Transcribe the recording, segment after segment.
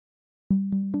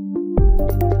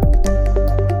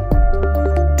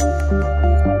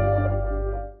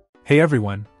Hey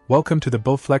everyone, welcome to the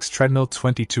Bowflex Treadmill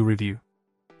 22 review.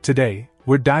 Today,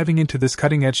 we're diving into this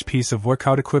cutting-edge piece of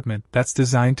workout equipment that's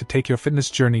designed to take your fitness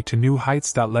journey to new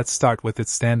heights. Let's start with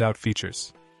its standout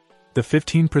features. The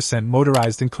 15%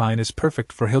 motorized incline is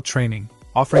perfect for hill training,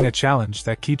 offering a challenge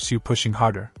that keeps you pushing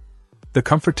harder. The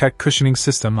ComfortTech cushioning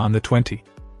system on the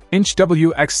 20-inch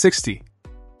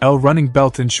WX60L running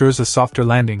belt ensures a softer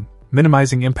landing,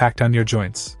 minimizing impact on your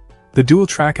joints. The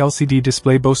dual-track LCD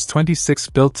display boasts 26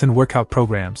 built-in workout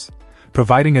programs,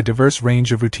 providing a diverse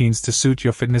range of routines to suit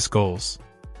your fitness goals.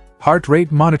 Heart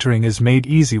rate monitoring is made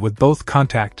easy with both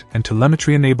contact and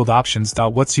telemetry-enabled options.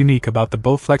 What's unique about the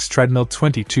Bowflex Treadmill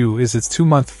 22 is its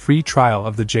 2-month free trial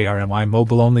of the JRNY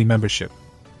mobile-only membership.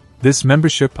 This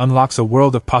membership unlocks a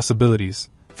world of possibilities,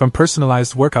 from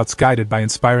personalized workouts guided by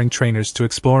inspiring trainers to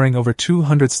exploring over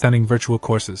 200 stunning virtual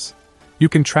courses. You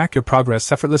can track your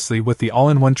progress effortlessly with the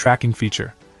all-in-one tracking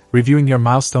feature, reviewing your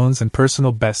milestones and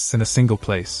personal bests in a single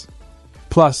place.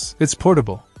 Plus, it's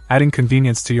portable, adding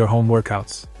convenience to your home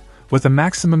workouts. With a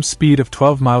maximum speed of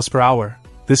 12 miles per hour,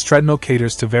 this treadmill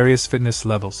caters to various fitness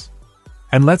levels.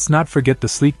 And let's not forget the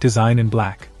sleek design in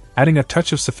black, adding a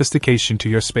touch of sophistication to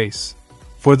your space.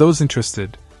 For those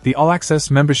interested, the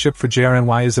all-access membership for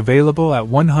JRNY is available at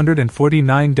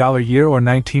 $149 a year or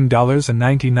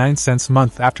 $19.99 a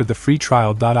month after the free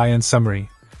trial. In summary,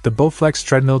 the Bowflex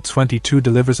Treadmill 22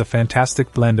 delivers a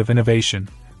fantastic blend of innovation,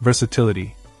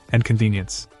 versatility, and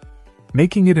convenience,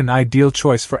 making it an ideal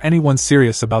choice for anyone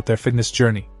serious about their fitness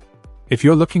journey. If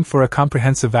you're looking for a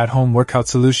comprehensive at-home workout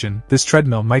solution, this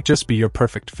treadmill might just be your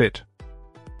perfect fit.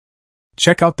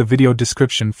 Check out the video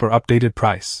description for updated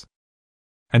price.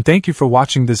 And thank you for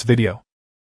watching this video.